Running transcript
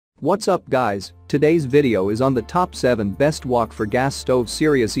What's up guys, today's video is on the top 7 best wok for gas stove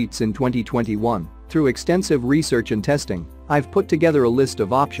serious eats in 2021. Through extensive research and testing, I've put together a list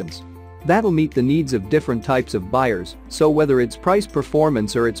of options that'll meet the needs of different types of buyers, so whether it's price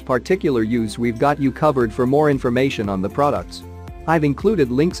performance or its particular use, we've got you covered. For more information on the products, I've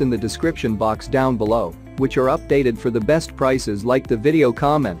included links in the description box down below, which are updated for the best prices. Like the video,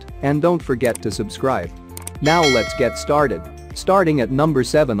 comment, and don't forget to subscribe. Now let's get started. Starting at number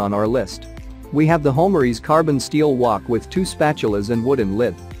 7 on our list, we have the Homerees carbon steel wok with 2 spatulas and wooden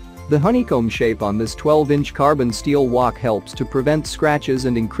lid. The honeycomb shape on this 12-inch carbon steel wok helps to prevent scratches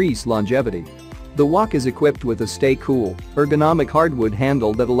and increase longevity. The wok is equipped with a stay cool, ergonomic hardwood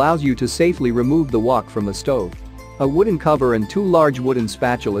handle that allows you to safely remove the wok from the stove. A wooden cover and 2 large wooden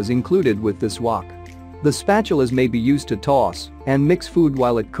spatulas included with this wok. The spatulas may be used to toss and mix food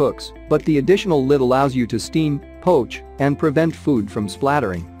while it cooks, but the additional lid allows you to steam, poach, and prevent food from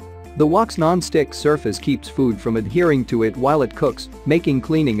splattering. The wok's non-stick surface keeps food from adhering to it while it cooks, making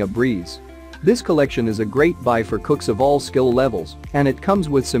cleaning a breeze. This collection is a great buy for cooks of all skill levels, and it comes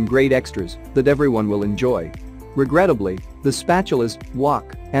with some great extras that everyone will enjoy. Regrettably, the spatulas,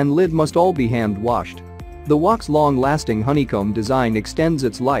 wok, and lid must all be hand-washed. The wok's long-lasting honeycomb design extends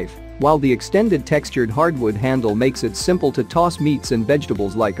its life, while the extended textured hardwood handle makes it simple to toss meats and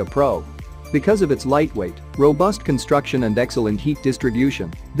vegetables like a pro. Because of its lightweight, robust construction and excellent heat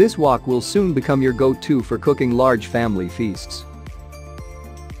distribution, this wok will soon become your go-to for cooking large family feasts.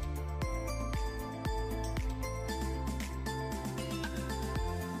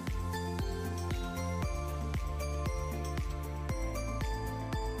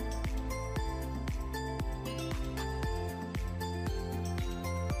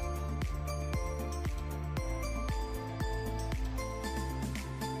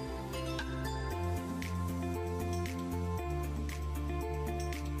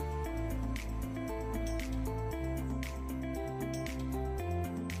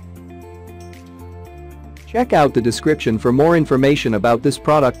 Check out the description for more information about this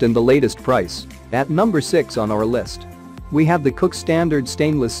product and the latest price. At number 6 on our list, we have the Cook Standard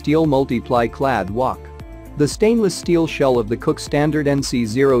Stainless Steel Multi-Ply Clad Wok. The stainless steel shell of the Cook Standard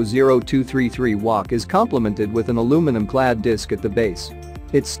NC00233 wok is complemented with an aluminum-clad disc at the base.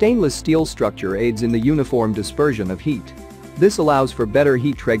 Its stainless steel structure aids in the uniform dispersion of heat. This allows for better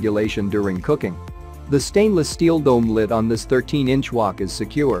heat regulation during cooking. The stainless steel dome lid on this 13-inch wok is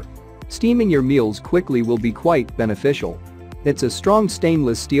secure. Steaming your meals quickly will be quite beneficial. It's a strong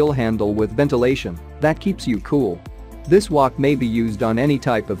stainless steel handle with ventilation that keeps you cool. This wok may be used on any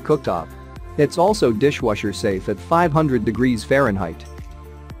type of cooktop. It's also dishwasher safe at 500 degrees Fahrenheit.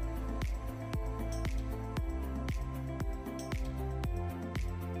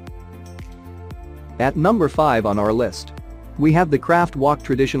 At number 5 on our list, we have the Craft Wok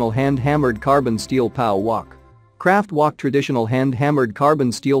Traditional Hand-Hammered Carbon Steel POW Wok. Craft Wok Traditional Hand-Hammered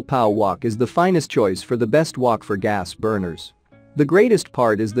Carbon Steel POW Wok is the finest choice for the best wok for gas burners. The greatest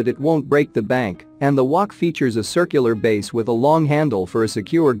part is that it won't break the bank, and the wok features a circular base with a long handle for a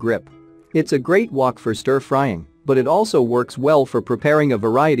secure grip. It's a great wok for stir-frying, but it also works well for preparing a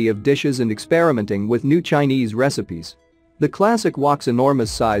variety of dishes and experimenting with new Chinese recipes. The classic wok's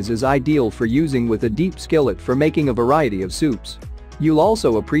enormous size is ideal for using with a deep skillet for making a variety of soups. You'll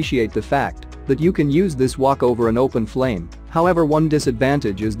also appreciate the fact that you can use this wok over an open flame. However, one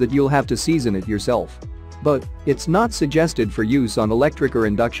disadvantage is that you'll have to season it yourself. But it's not suggested for use on electric or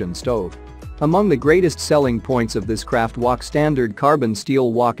induction stove. Among the greatest selling points of this Craft Wok Standard Carbon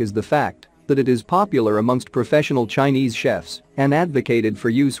Steel Wok is the fact that it is popular amongst professional Chinese chefs and advocated for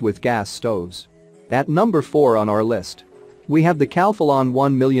use with gas stoves. At number 4 on our list, we have the Calphalon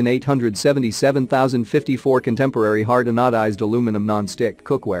 1,877,054 Contemporary Hard Anodized Aluminum Non-Stick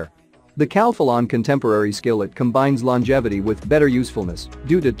Cookware. The Calphalon Contemporary skillet combines longevity with better usefulness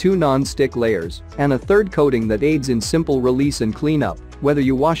due to 2 non-stick layers and a 3rd coating that aids in simple release and cleanup, whether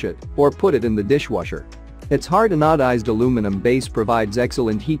you wash it or put it in the dishwasher. Its hard anodized aluminum base provides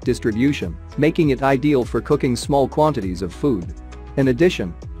excellent heat distribution, making it ideal for cooking small quantities of food. In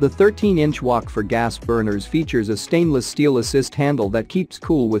addition, the 13-inch wok for gas burners features a stainless steel assist handle that keeps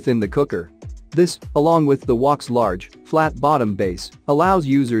cool within the cooker. This, along with the wok's large, flat bottom base, allows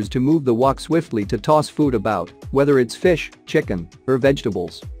users to move the wok swiftly to toss food about, whether it's fish, chicken, or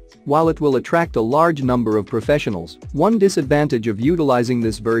vegetables. While it will attract a large number of professionals, one disadvantage of utilizing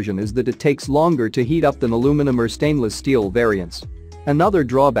this version is that it takes longer to heat up than aluminum or stainless steel variants. Another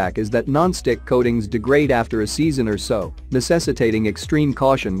drawback is that non-stick coatings degrade after a season or so, necessitating extreme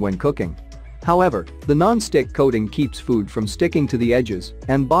caution when cooking. However, the non-stick coating keeps food from sticking to the edges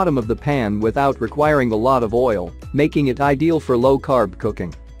and bottom of the pan without requiring a lot of oil, making it ideal for low-carb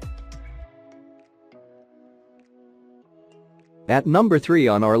cooking. At number 3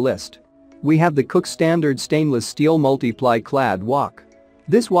 on our list, we have the Cook Standard Stainless Steel Multiply Clad Wok.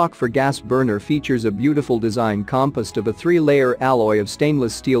 This wok for gas burner features a beautiful design composed of a 3-layer alloy of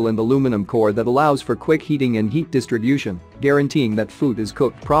stainless steel and aluminum core that allows for quick heating and heat distribution, guaranteeing that food is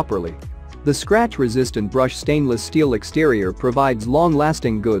cooked properly. The scratch-resistant brushed stainless steel exterior provides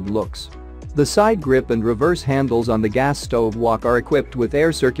long-lasting good looks. The side grip and reverse handles on the gas stove wok are equipped with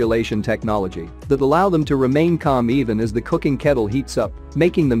air circulation technology that allow them to remain calm even as the cooking kettle heats up,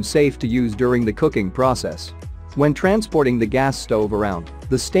 making them safe to use during the cooking process. When transporting the gas stove around,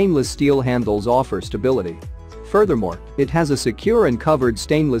 the stainless steel handles offer stability. Furthermore, it has a secure and covered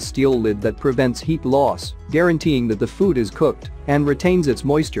stainless steel lid that prevents heat loss, guaranteeing that the food is cooked and retains its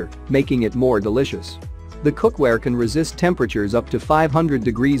moisture, making it more delicious. The cookware can resist temperatures up to 500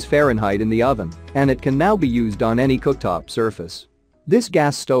 degrees Fahrenheit in the oven, and it can now be used on any cooktop surface. This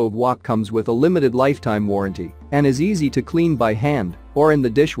gas stove wok comes with a limited lifetime warranty and is easy to clean by hand or in the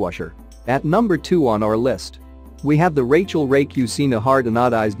dishwasher. At number 2 on our list, we have the Rachael Ray Cucina Hard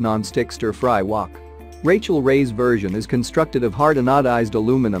Anodized Non-Stick Stir-Fry Wok. Rachael Ray's version is constructed of hard anodized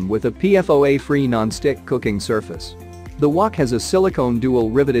aluminum with a PFOA-free non-stick cooking surface. The wok has a silicone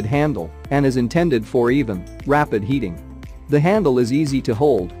dual riveted handle and is intended for even, rapid heating. The handle is easy to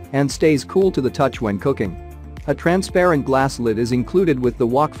hold and stays cool to the touch when cooking. A transparent glass lid is included with the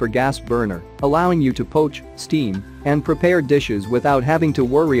wok for gas burner, allowing you to poach, steam, and prepare dishes without having to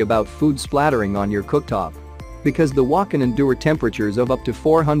worry about food splattering on your cooktop. Because the wok can endure temperatures of up to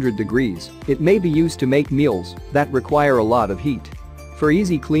 400 degrees, it may be used to make meals that require a lot of heat. For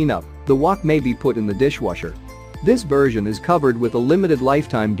easy cleanup, the wok may be put in the dishwasher. This version is covered with a limited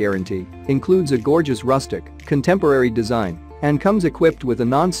lifetime guarantee, includes a gorgeous rustic, contemporary design, and comes equipped with a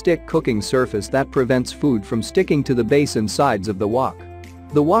non-stick cooking surface that prevents food from sticking to the base and sides of the wok.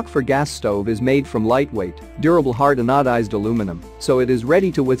 The wok for gas stove is made from lightweight, durable hard anodized aluminum, so it is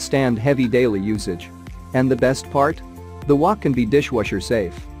ready to withstand heavy daily usage. And the best part? The wok can be dishwasher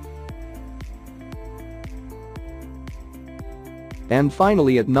safe. And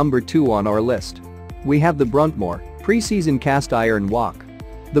finally at number 2 on our list, we have the Bruntmore Pre-Seasoned Cast Iron Wok.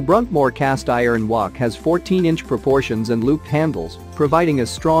 The Bruntmore Cast Iron Wok has 14-inch proportions and looped handles, providing a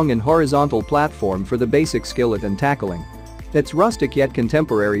strong and horizontal platform for the basic skillet and tackling. Its rustic yet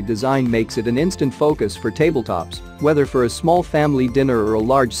contemporary design makes it an instant focus for tabletops, whether for a small family dinner or a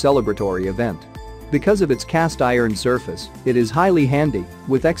large celebratory event. Because of its cast iron surface, it is highly handy,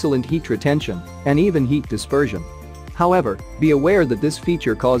 with excellent heat retention and even heat dispersion. However, be aware that this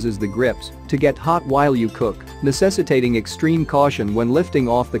feature causes the grips to get hot while you cook, necessitating extreme caution when lifting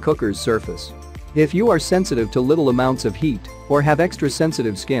off the cooker's surface. If you are sensitive to little amounts of heat or have extra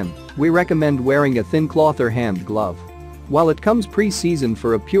sensitive skin, we recommend wearing a thin cloth or hand glove. While it comes pre-seasoned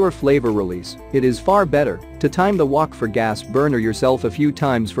for a pure flavor release, it is far better to time the wok for gas burner yourself a few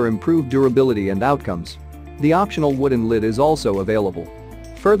times for improved durability and outcomes. The optional wooden lid is also available.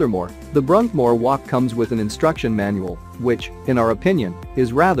 Furthermore, the Bruntmore wok comes with an instruction manual, which, in our opinion,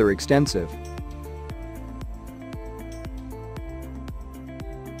 is rather extensive.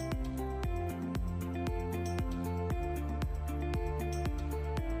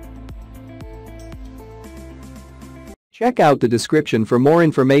 Check out the description for more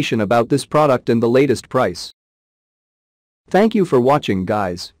information about this product and the latest price. Thank you for watching,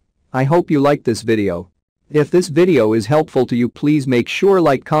 guys. I hope you liked this video. If this video is helpful to you, please make sure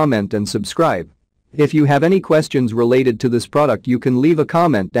like, comment and subscribe. If you have any questions related to this product, you can leave a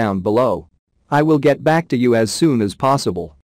comment down below. I will get back to you as soon as possible.